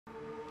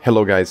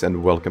Hello guys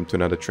and welcome to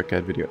another track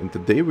guide video, and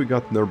today we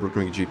got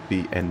Nürburgring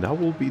GP and now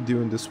we'll be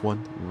doing this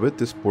one with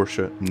this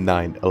Porsche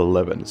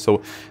 911.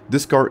 So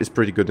this car is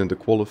pretty good in the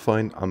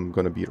qualifying. I'm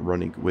gonna be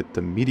running with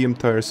the medium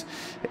tires,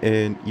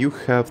 and you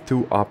have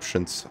two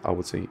options, I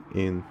would say,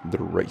 in the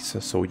race.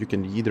 So you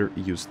can either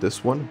use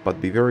this one, but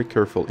be very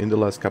careful. In the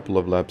last couple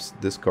of laps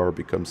this car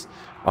becomes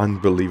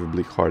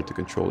unbelievably hard to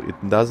control.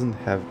 It doesn't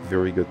have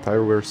very good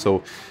tire wear,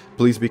 so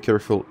please be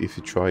careful if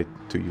you try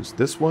to use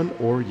this one,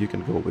 or you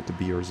can go with the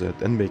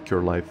BRZ and make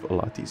your life a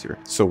lot easier.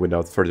 So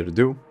without further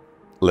ado,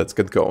 let's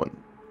get going.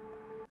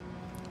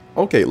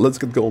 Okay, let's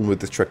get going with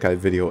this track guide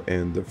video,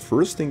 and the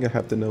first thing I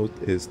have to note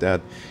is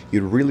that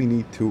you really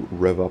need to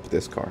rev up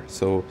this car.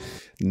 So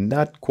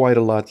not quite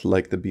a lot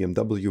like the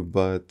BMW,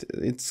 but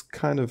it's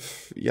kind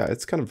of, yeah,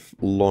 it's kind of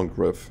long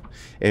rev.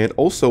 And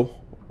also,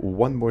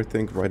 one more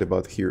thing right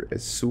about here,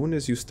 as soon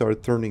as you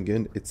start turning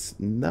in, it's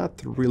not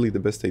really the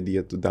best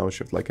idea to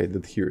downshift like I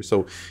did here.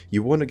 So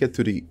you want to get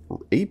to the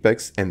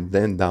apex and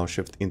then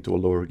downshift into a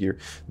lower gear.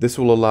 This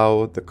will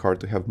allow the car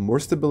to have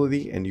more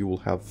stability and you will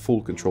have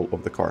full control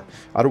of the car.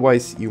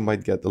 Otherwise, you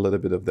might get a little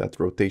bit of that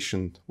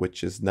rotation,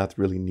 which is not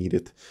really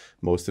needed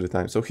most of the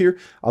time. So here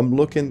I'm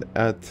looking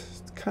at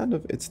kind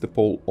of, it's the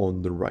pole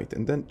on the right,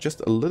 and then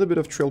just a little bit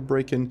of trail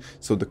braking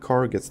so the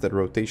car gets that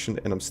rotation,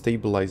 and I'm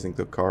stabilizing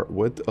the car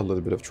with a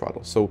little bit of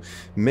throttle. So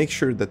make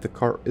sure that the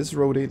car is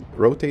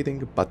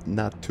rotating but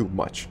not too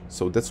much.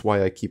 So that's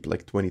why I keep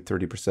like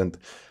 20-30%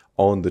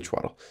 on the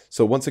throttle.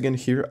 So once again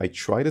here I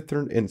try to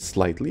turn in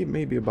slightly,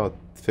 maybe about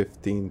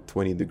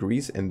 15-20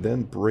 degrees, and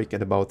then brake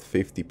at about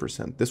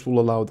 50%. This will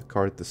allow the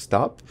car to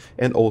stop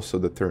and also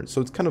the turn. So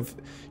it's kind of,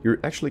 you're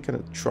actually kind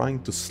of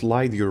trying to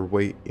slide your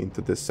way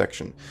into this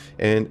section.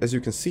 And as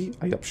you can see,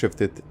 I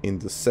upshifted in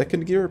the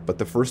second gear, but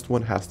the first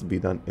one has to be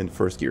done in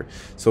first gear.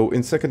 So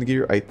in second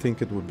gear I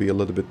think it would be a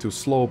little bit too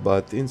slow,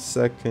 but in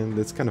second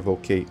it's kind of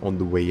okay on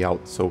the way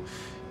out. So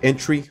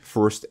entry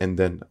first and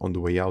then on the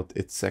way out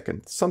it's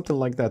second. Something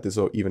like that is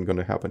even going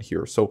to happen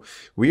here. So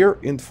we are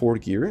in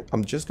fourth gear.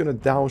 I'm just going to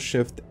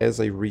downshift as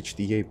I reach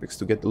the apex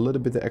to get a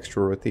little bit of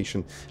extra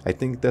rotation. I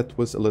think that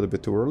was a little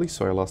bit too early,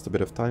 so I lost a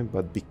bit of time,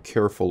 but be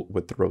careful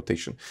with the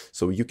rotation.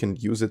 So you can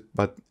use it,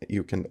 but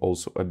you can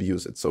also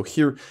abuse it. So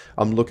here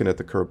I'm looking at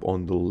the curb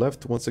on the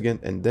left once again,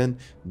 and then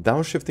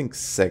downshifting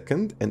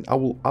second, and I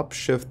will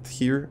upshift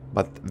here,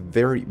 but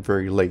very,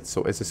 very late.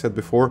 So as I said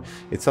before,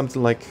 it's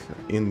something like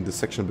in the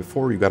section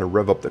before, you got to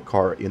rev up the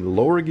car in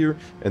lower gear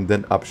and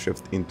then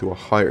upshift into a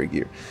higher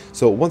gear.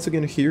 So once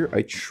again here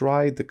I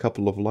tried a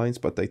couple of lines,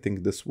 but I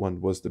think this one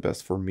was the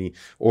best for me,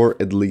 or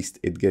at least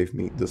it gave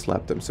me this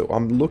lap time. So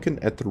I'm looking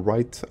at the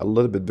right a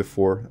little bit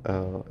before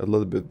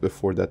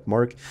that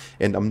mark,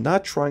 and I'm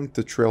not trying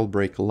to trail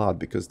brake a lot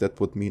because that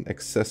would mean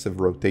excessive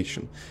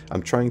rotation.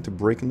 I'm trying to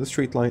brake in the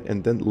straight line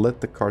and then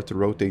let the car to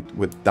rotate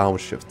with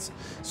downshifts.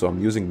 So I'm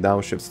using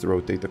downshifts to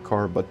rotate the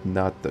car, but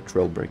not the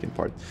trail braking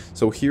part.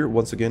 So here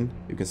once again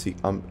you can see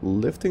I'm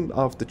lifting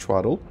off the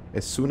throttle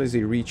as soon as I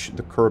reach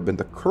the curb, and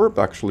the curb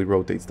actually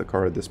rotates the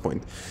car at this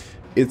point.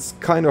 It's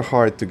kind of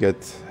hard to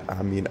get,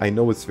 I mean, I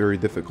know it's very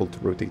difficult to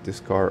rotate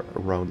this car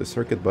around the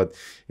circuit, but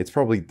it's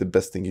probably the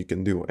best thing you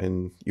can do,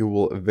 and you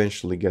will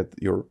eventually get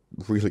your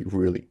really,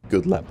 really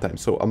good lap time.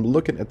 So I'm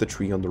looking at the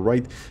tree on the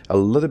right. A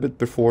little bit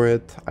before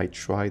it, I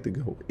try to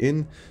go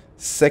in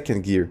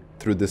second gear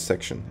through this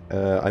section.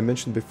 I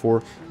mentioned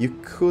before you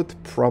could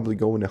probably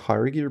go in a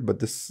higher gear, but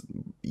this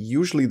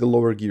usually the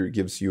lower gear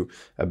gives you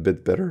a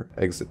bit better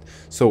exit.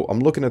 So I'm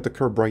looking at the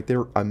curb right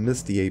there. I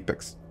missed the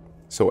apex.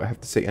 So I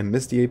have to say I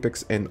missed the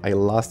apex and I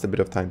lost a bit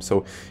of time.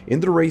 So in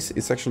the race,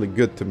 it's actually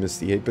good to miss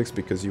the apex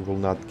because you will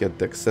not get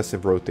the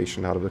excessive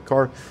rotation out of the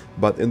car.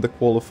 But in the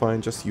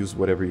qualifying, just use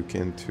whatever you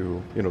can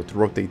to, you know, to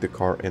rotate the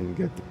car and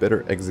get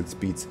better exit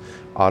speeds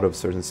out of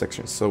certain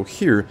sections. So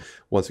here,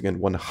 once again,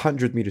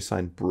 100-meter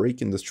sign,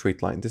 brake in the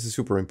straight line. This is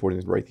super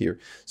important right here.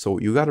 So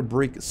you got to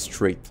brake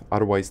straight,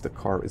 otherwise the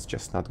car is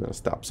just not going to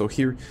stop. So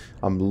here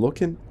I'm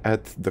looking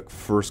at the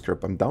first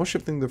curb. I'm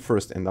downshifting the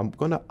first and I'm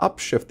going to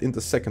upshift in the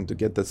second to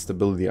get that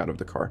stability out of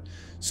the car.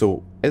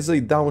 So as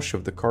I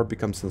downshift, the car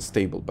becomes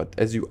unstable, but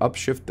as you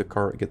upshift, the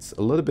car gets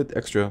a little bit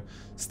extra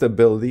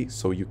stability,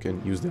 so you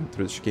can use that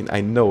through the chicane. I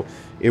know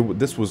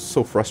this was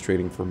so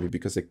frustrating for me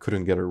because I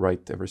couldn't get it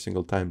right every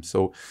single time.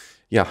 So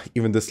yeah,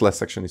 even this last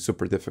section is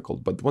super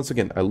difficult. But once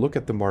again, I look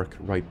at the mark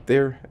right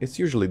there. It's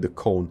usually the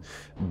cone,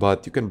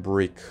 but you can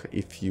brake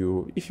if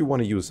you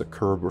want to use a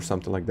curb or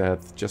something like that.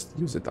 Just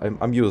use it.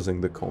 I'm using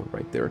the cone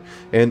right there.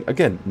 And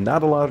again,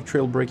 not a lot of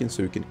trail braking,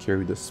 so you can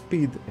carry the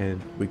speed. And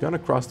we're gonna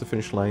cross the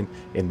finish line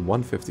in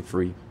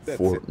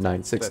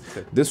 1:53.496.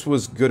 This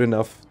was good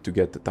enough to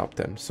get the top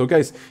 10. So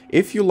guys,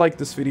 if you like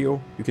this video,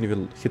 you can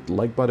even hit the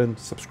like button,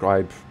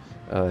 subscribe.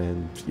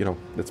 And you know,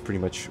 that's pretty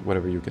much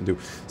whatever you can do.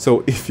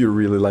 So if you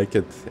really like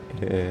it,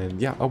 and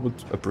yeah, I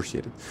would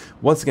appreciate it.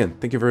 Once again,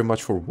 thank you very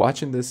much for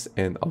watching this,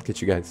 and I'll catch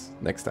you guys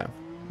next time.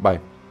 Bye.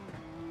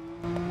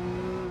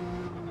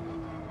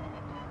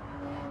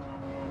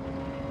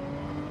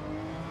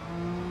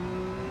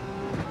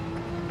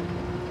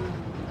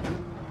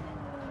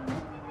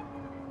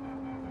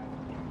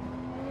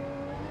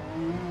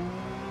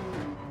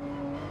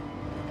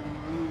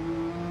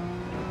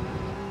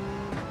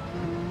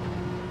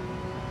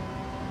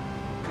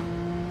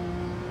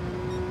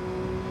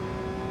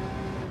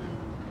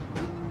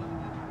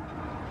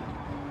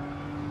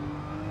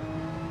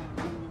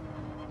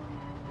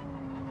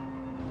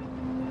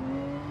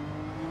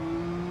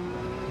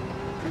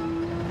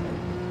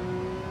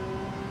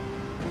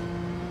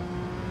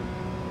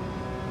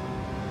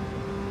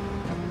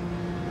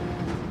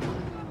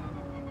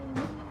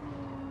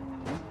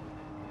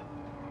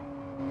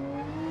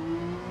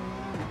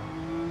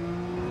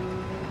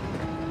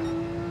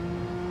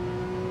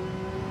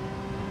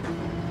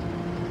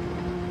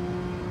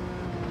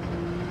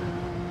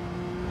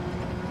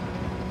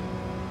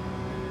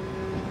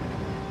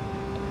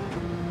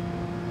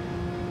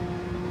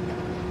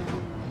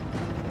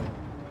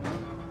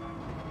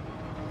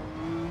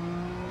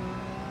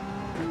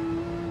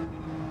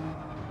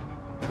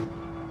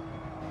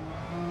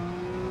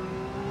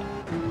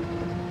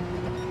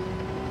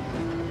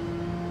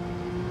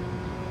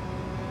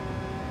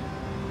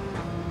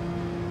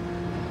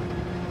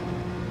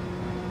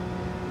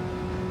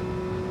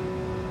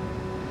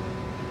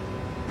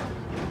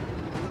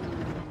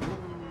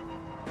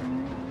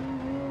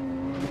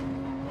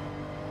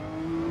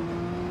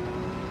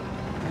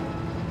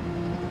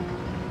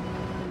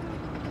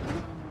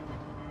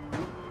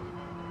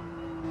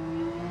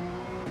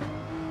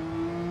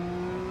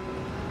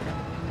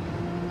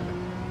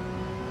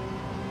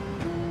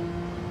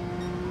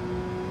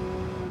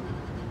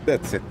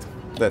 That's it.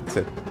 That's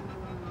it.